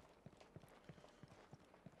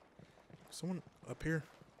 Someone up here?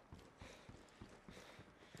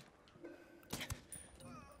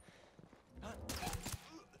 God,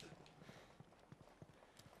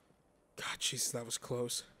 jeez, that was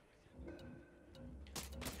close.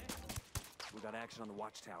 We got action on the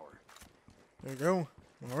watchtower. There we go.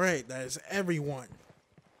 Alright, that is everyone.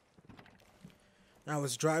 Now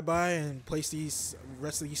let's drive by and place these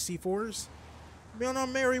rest of these C4s. Be on our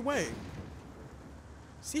merry way.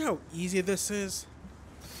 See how easy this is?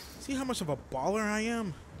 See how much of a baller I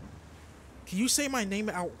am? Can you say my name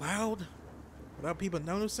out loud without people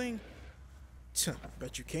noticing?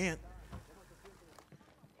 Bet you can't.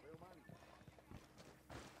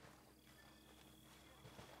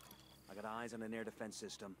 I got eyes on an air defense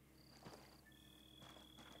system.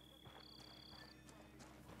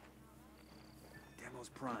 Demo's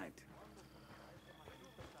primed.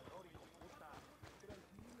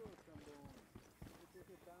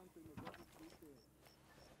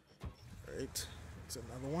 Alright, it's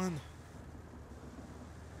another one.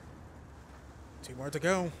 2 more to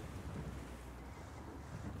go.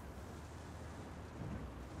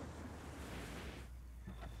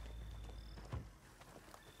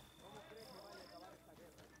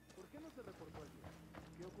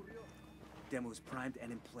 Demo's primed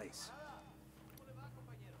and in place.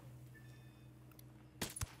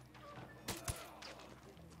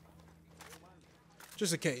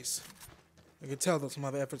 Just in case. I can tell that some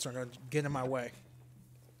other efforts are going to get in my way.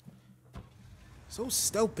 So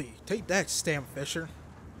stealthy. Take that, Stam Fisher.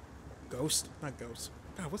 Ghost? Not Ghost.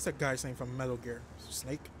 God, what's that guy's name from Metal Gear?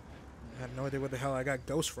 Snake? I have no idea where the hell I got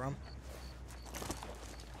Ghost from.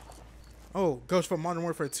 Oh, Ghost from Modern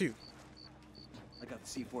Warfare 2. I got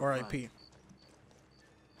the C4 R.I.P.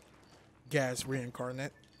 Gaz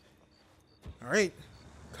reincarnate. Alright.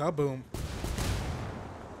 Kaboom.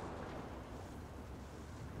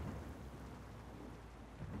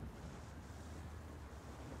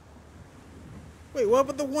 Wait, what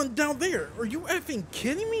about the one down there? Are you effing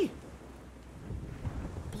kidding me?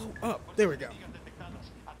 Blow up. There we go.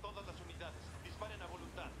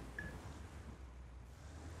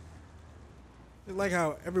 I like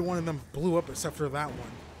how every one of them blew up except for that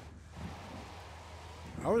one.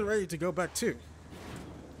 I was ready to go back too.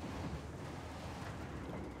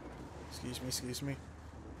 Excuse me, excuse me.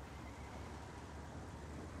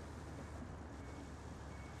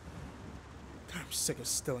 God, I'm sick of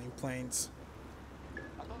stealing planes.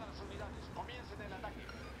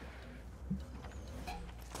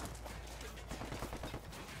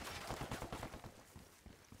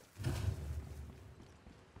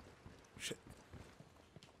 Shit.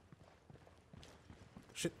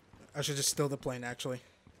 Shit. I should just steal the plane, actually.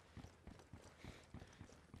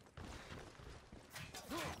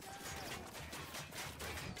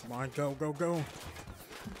 Come on, go, go, go.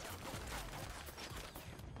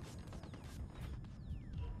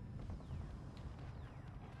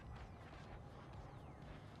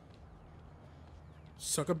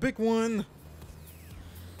 Suck a big one.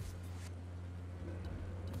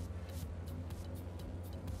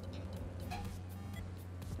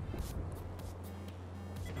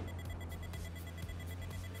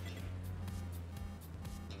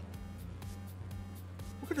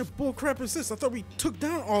 What kind of bullcrap is this? I thought we took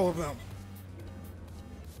down all of them.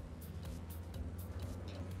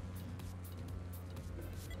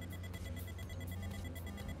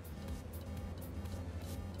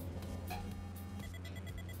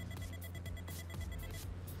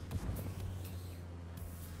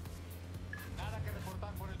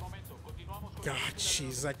 God,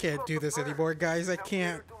 jeez, I can't do this anymore, guys. I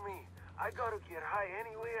can't. I gotta get high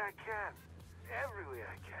any way I can. Every way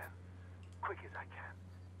I can. Quick as I can.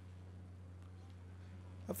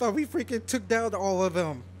 I thought we freaking took down all of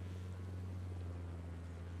them.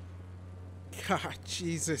 God,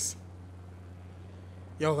 Jesus.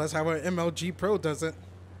 Yo, that's how an MLG Pro does it.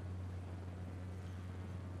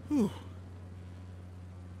 Whew.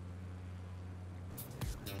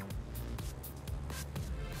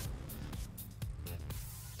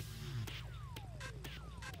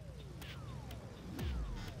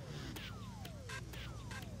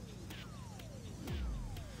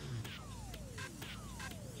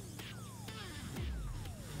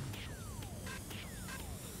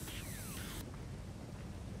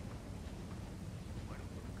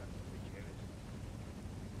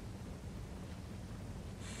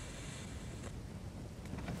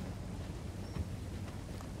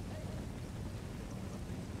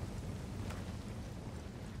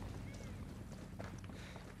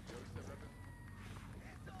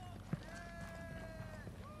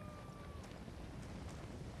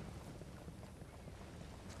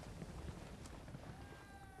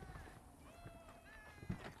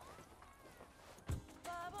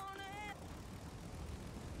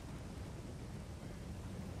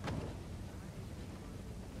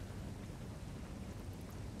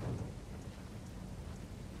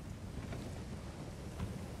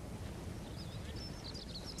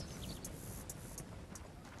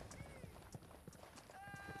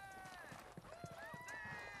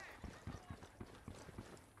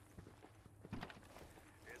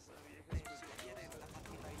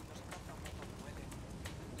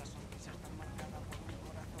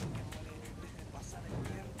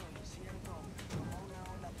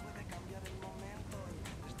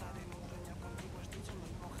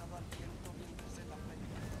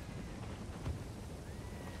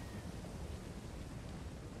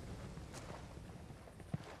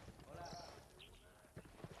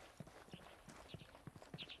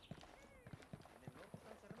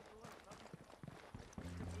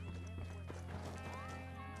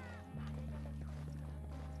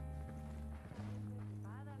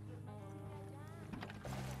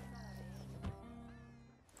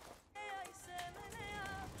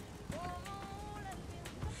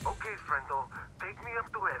 Okay, friendo, take me up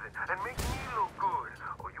to heaven and make me look good,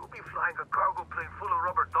 or you'll be flying a cargo plane full of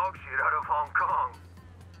rubber dog shit out of Hong Kong.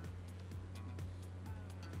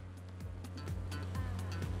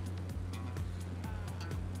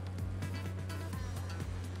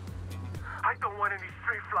 I don't want any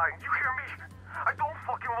straight flying, you hear me? I don't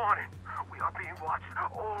fucking want it. We are being watched,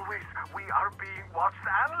 always. We are being watched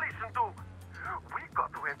and listened to. We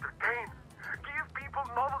got to entertain. Give people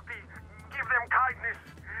novelty. Give them kindness.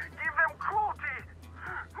 Give them cruelty.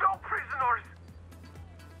 No prisoners.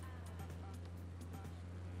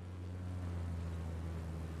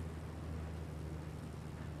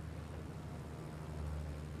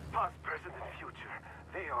 Past, present, and future.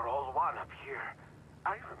 They are all one up here.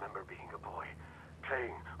 I remember being a boy,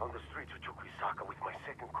 playing on the streets of Chuquisaka with my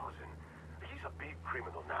second cousin. He's a big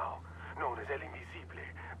criminal now, known as El Invisible,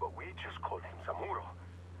 but we just called him Zamuro.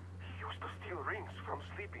 He used to steal rings from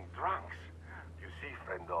sleeping drunks. You see,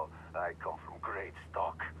 friendo, I come from great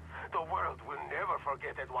stock. The world will never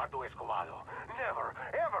forget Eduardo Escovado. Never,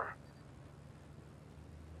 ever!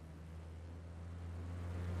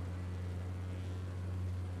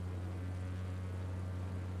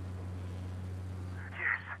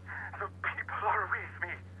 Yes, the people are with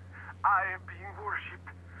me. I am being worshipped.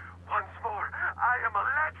 Once more, I am a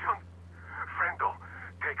legend. Friendo,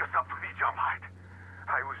 take us up to the jump height.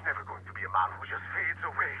 I was never going to be a man who just fades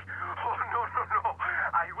away. Oh, no, no, no.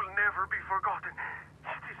 I will never be forgotten.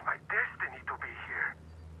 It is my destiny to be here.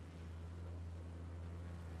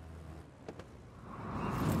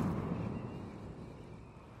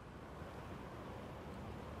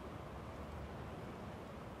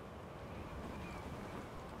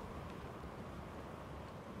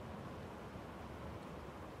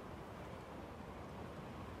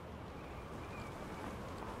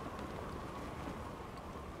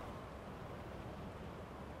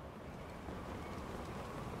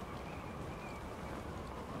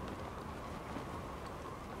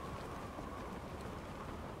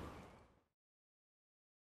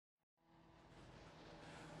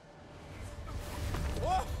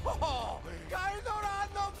 Oh, kind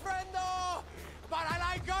random, friendo! But I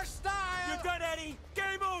like your style! You're done, Eddie!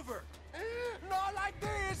 Game over! Not like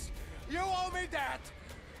this! You owe me that!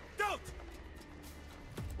 Don't!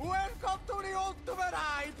 Welcome to the ultimate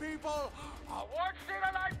high, people! A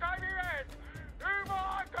once-in-a-lifetime event!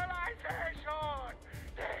 Immortalization!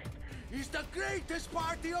 This is the greatest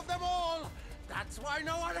party of them all! That's why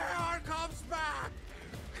no one ever comes back!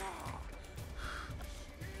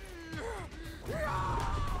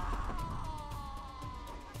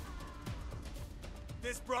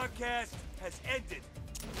 This broadcast has ended.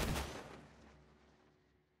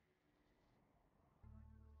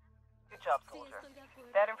 Good job, soldier.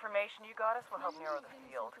 That information you got us will help narrow the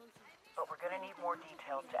field. But we're gonna need more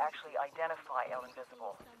details to actually identify El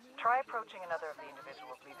Invisible. Try approaching another of the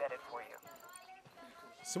individuals we vetted for you.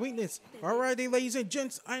 Sweetness. Alrighty, ladies and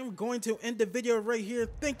gents, I'm going to end the video right here.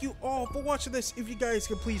 Thank you all for watching this. If you guys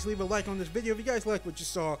could please leave a like on this video. If you guys like what you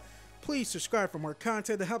saw, please subscribe for more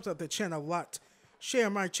content. It helps out the channel a lot.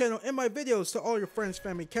 Share my channel and my videos to all your friends,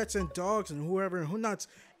 family, cats, and dogs, and whoever and who nots.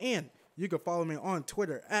 And you can follow me on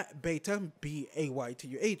Twitter at Baytuh,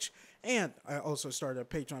 B-A-Y-T-U-H. And I also started a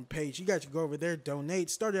Patreon page. You guys can go over there,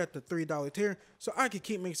 donate. Started at the $3 tier, so I can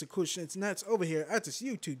keep making some cool shits. And that's over here at this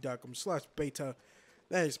youtube.com/Baytuh.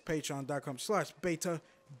 That is patreon.com/Baytuh,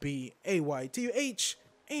 B-A-Y-T-U-H.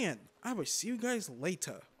 And I will see you guys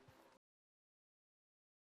later.